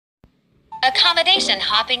Accommodation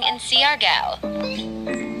hopping in Siargao.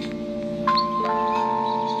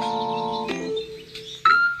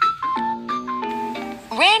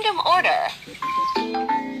 Random order.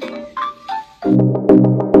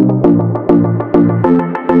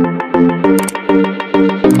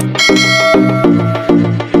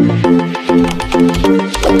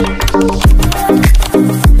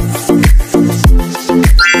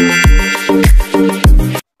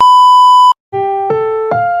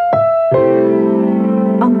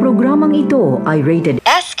 Ang programang ito ay rated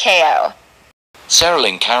SKO.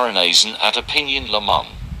 Saraling Karanaisen at Opinion Lamang.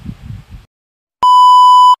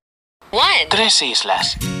 1. Tres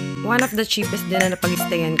Islas. One of the cheapest din na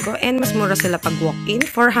napag-stayan ko, and mas mura sila pag walk-in.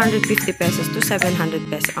 450 pesos to 700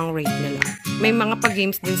 pesos ang rate nila. May mga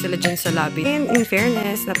pag-games din sila dyan sa lobby. And in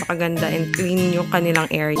fairness, napakaganda and clean yung kanilang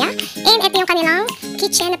area. And ito yung kanilang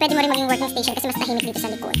kitchen na pwede mo rin maging working station kasi mas tahimik dito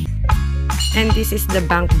sa likod. And this is the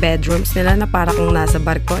bunk bedrooms nila na para kung nasa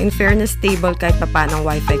barko. In fairness, stable kahit pa paano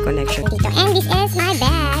wifi connection. Dito. And this is my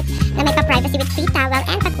bed na may pa-privacy with free towel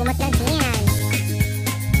and pagkumot na din.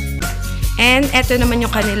 And eto naman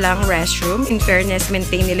yung kanilang restroom. In fairness,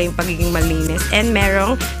 maintain nila yung pagiging malinis. And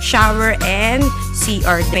merong shower and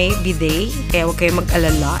CR. May bidet, kaya huwag kayong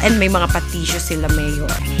mag-alala. And may mga patisyo sila, mayor.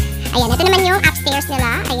 Ayan, ito naman yung upstairs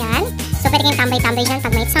nila. Ayan. So, pwede kayong tambay-tambay dyan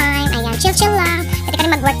pag may time. Ayan, chill-chill lang. Pwede ka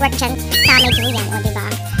rin mag-work-work dyan sa may duyan. O, diba?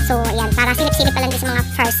 So, ayan, para silip-silip pa lang din sa mga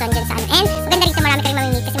person dyan sa ano. And maganda rito, marami ka rin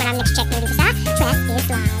mamimit kasi marami nag-check din dito sa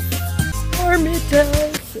Islas.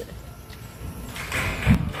 Dormitels!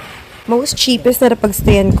 Most cheapest na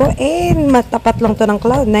napag-stayan ko, and matapat lang to ng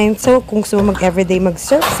Cloud9. So, kung gusto mo mag-everyday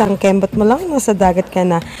mag-surf, sang kembot mo lang, nasa dagat ka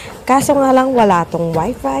na. Kaso nga lang, wala tong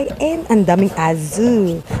wifi, and ang daming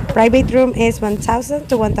azu. Private room is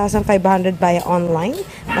 1,000 to 1,500 via online.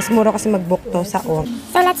 Mas mura kasi mag-book to sa on.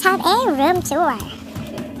 So, let's have a room tour.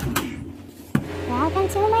 Welcome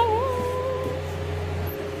to my room.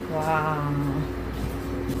 Wow!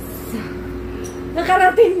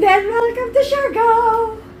 Nakarating din! Welcome to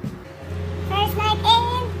Siargao! First night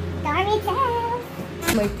in Dormitels.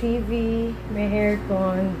 May TV, may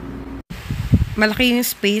aircon. Malaki yung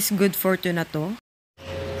space, good for two na to.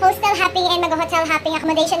 Hostel hopping and mag-hotel hopping,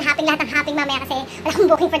 accommodation hopping, lahat ng hopping mamaya kasi wala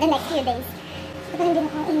akong booking for the next few days. Ito hindi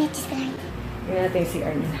na akong init, just lang. Tingnan natin yung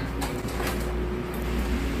CR nila.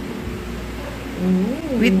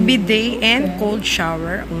 With bidet and cold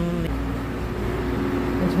shower.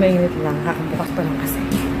 Mas mainit lang, kakabukas pa lang kasi.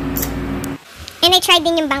 And I tried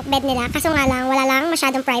din yung bunk bed nila, kaso nga lang, wala lang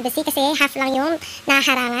masyadong privacy kasi half lang yung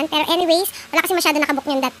naharangan. Pero anyways, wala kasi masyado nakabook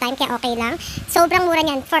yun that time, kaya okay lang. Sobrang mura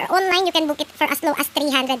niyan. For online, you can book it for as low as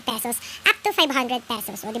 300 pesos up to 500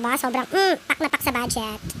 pesos. O diba? Sobrang, pak na pak sa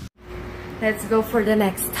budget. Let's go for the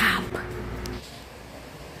next stop.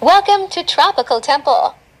 Welcome to Tropical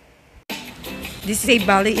Temple. This is a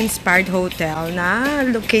Bali-inspired hotel na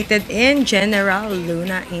located in General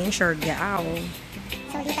Luna in Siargao.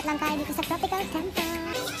 So, lipat lang tayo dito sa Tropical Temple.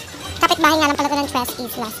 Kapit-bahay nga lang pala ito ng Tres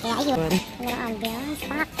Islas. Kaya ayun. Ang ambiance.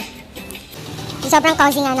 Pak. Sobrang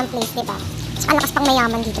cozy nga ng place, diba? Ang lakas pang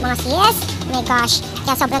mayaman dito. Mga sis. Oh my gosh.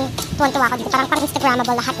 Kaya sobrang tuwan-tuwa ako dito. Parang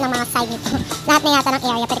Instagrammable lahat ng mga side nito. Lahat na yata ng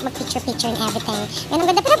area. Pwede mag-picture and everything. Yan ang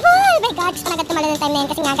ganda. Pero boy! Oh my God! Gusto ko na agad tumala ng time na yun.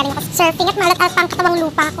 Kasi nga galing ako surfing at malat pang katawang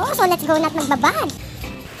lupa ko. So, let's go na't magbabad.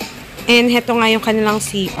 And heto nga yung kanilang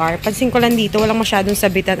CR. Pansin ko lang dito, walang masyadong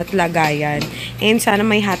sabitan at lagayan. And sana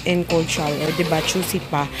may hot and cold shower, diba? Choosy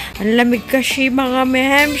pa. Ang lamig kasi mga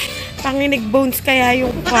mems. Panginig bones kaya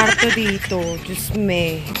yung kwarto dito. Diyos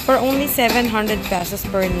me. For only 700 pesos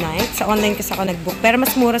per night. Sa online kasi ako nag-book. Pero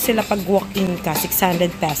mas mura sila pag walk-in ka. 600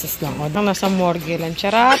 pesos lang. O, nasa morgue lang.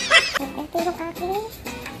 Charap! Ito yung aking.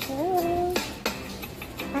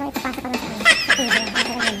 Parang ipapasa pa lang sa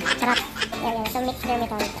sarap. So, mixed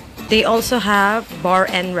Dormitels. They also have bar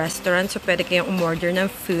and restaurant. So, pwede kayong umorder ng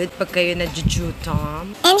food pag kayo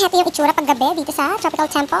na-jujutom. And happy yung itsura pag gabi dito sa Tropical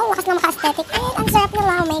Temple. Lakas ng maka-aesthetic. And ang sarap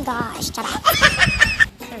nila. Oh my gosh. Charot.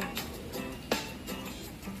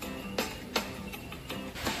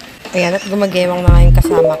 Ayan, at gumagewang na nga yung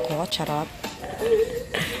kasama ko. Charot.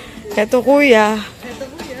 Eto, kuya.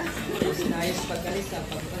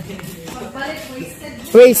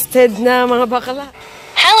 Wasted na mga bakala.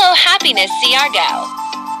 Hello, Happiness Siargao.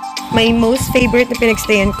 My most favorite na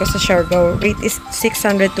pinagstayan ko sa Siargao rate is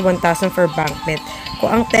 600 to 1,000 for bunk bed. Kung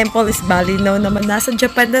ang temple is Bali, now naman nasa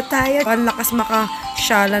Japan na tayo. Ang lakas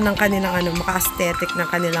maka-shala ng kanilang maka-aesthetic ng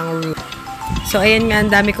kanilang room. So, ayan nga,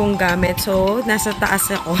 ang dami kong gamit. So, nasa taas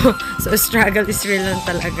ako. So, struggle is real lang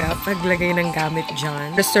talaga paglagay ng gamit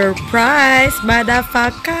dyan. The surprise!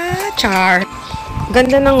 Motherfucker! Char!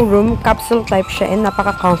 Ganda ng room, capsule type siya and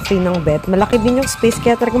napaka-comfy ng bed. Malaki din yung space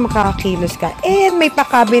kaya talaga makakakilos ka. And may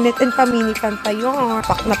pa-cabinet and pa-mini fan pa yun.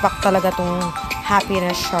 Pak na pak talaga tong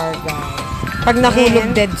happiness Siargao. Pag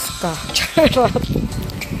nahulog, deads ka. Charot.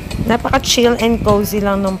 Napaka-chill and cozy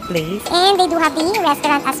lang ng place. And they do have the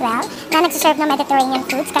restaurant as well na nagsiserve ng Mediterranean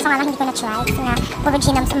foods. Kaso nga lang hindi ko na-try kasi nga puro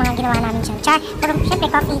ginam sa mga ginawa namin dyan. Char, puro syempre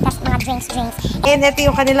coffee, tas mga drinks. And ito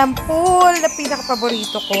yung kanilang pool na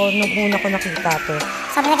pinaka-paborito ko nung una ko nakita to.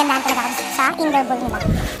 Sobrang nagandahan talaga ako sa indoor pool nila.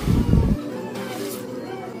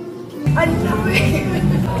 Ang dami!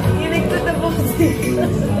 Hinig ko na boxing.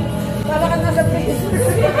 Para ka nasa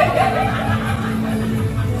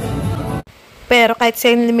Pero kahit sa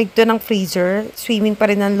limig to ng freezer, swimming pa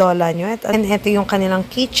rin ang lola nyo. And ito yung kanilang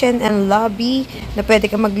kitchen and lobby na pwede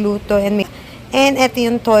ka magluto. And ito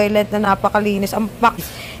yung toilet na napakalinis. Ang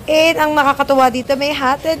And ang nakakatuwa dito, may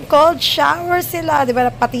hot and cold shower sila. Diba?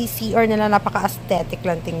 Pati CR nila napaka-aesthetic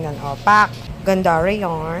lang tingnan. O, pak. Ganda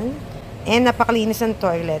rayon. And napakalinis ang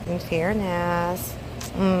toilet. In fairness.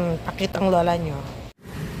 Pakit ang lola nyo.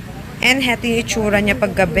 And heto yung itsura niya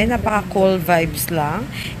paggabi, napaka-cool vibes lang.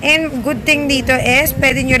 And good thing dito is,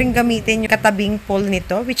 pwede nyo rin gamitin yung katabing pool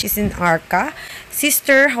nito, which is in Arca.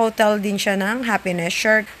 Sister hotel din siya ng Happiness.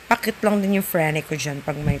 Sure, pakit lang din yung friend ko dyan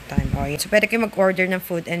pag may time. Oh, so pwede kayo mag-order ng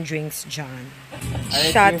food and drinks dyan.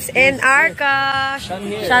 Shots in Arca!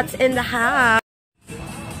 Shots in the house!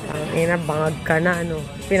 Ang bangag ka na, ano?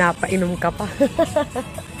 Pinapainom ka pa.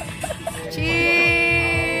 Cheers!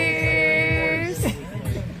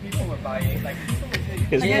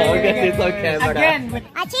 It's on camera. Again!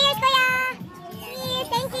 Cheers, kuya! Cheers!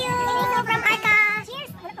 Thank you! Thank you from Arca!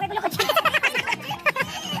 Cheers!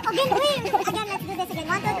 Again, let's do this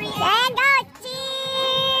again. 1, 2, 3, and go!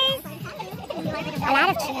 Cheers! A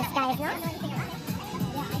lot of cheers, guys, no?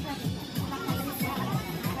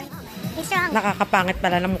 Nakakapangit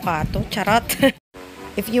pala ng mukha to. Charot!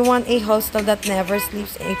 If you want a hostel that never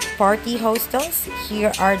sleeps, a party hostels,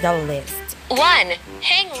 here are the list. 1.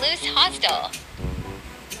 Hang Loose Hostel.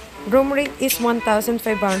 Room rate is 1,500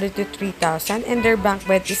 to 3,000 and their bank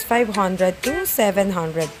bed is 500 to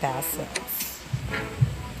 700 pesos.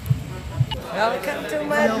 Welcome to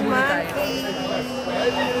Mad Monkey!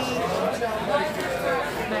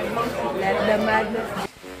 Let the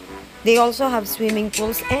madness. They also have swimming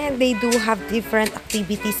pools and they do have different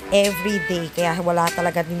activities every day. Kaya wala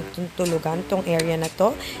talaga din tulugan tong area na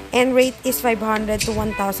to. And rate is 500 to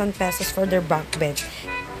 1,000 pesos for their bunk bed.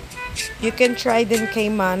 You can try din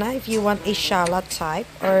Kaimana if you want a shala type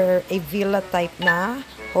or a villa type na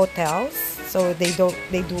hotels. So they do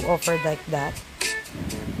offer like that.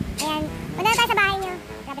 Ayan, punta na tayo sa bahay niyo.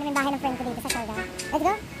 Grabe naman bahay ng friend ko dito sa Siargao. Let's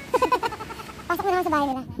go! Pasok mo naman sa bahay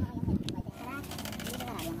nila.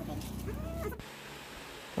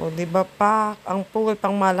 O, diba pa? Ang pool,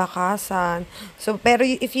 pang malakasan. So, pero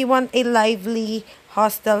if you want a lively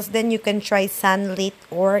hostels, then you can try Sunlit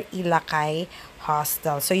or Ilakai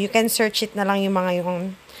Hostel. So, you can search it na lang yung mga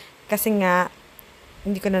yung, kasi nga,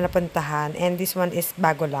 hindi ko na napuntahan. And this one is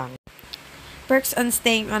bago lang. Perks on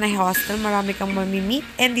staying on a hostel, marami kang mamimit.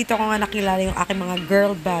 And dito ko nga nakilala yung aking mga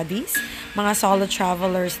girl buddies, mga solo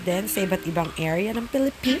travelers din sa iba't ibang area ng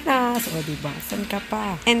Pilipinas. O diba, saan ka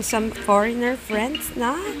pa? And some foreigner friends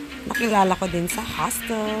na nakilala ko din sa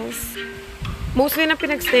hostels. Mostly na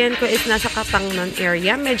pinagstayan ko is nasa Catangnan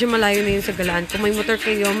area. Medyo malayo na yun sa Galaan. Kung may motor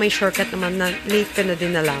kayo, may shortcut naman na late ka na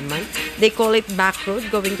din nalaman. They call it back road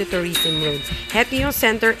going to tourism road. Heto yung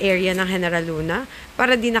center area ng General Luna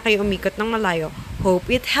para di na kayo umikot ng malayo. Hope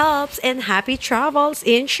it helps and happy travels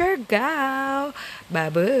in Siargao!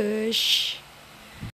 Babush!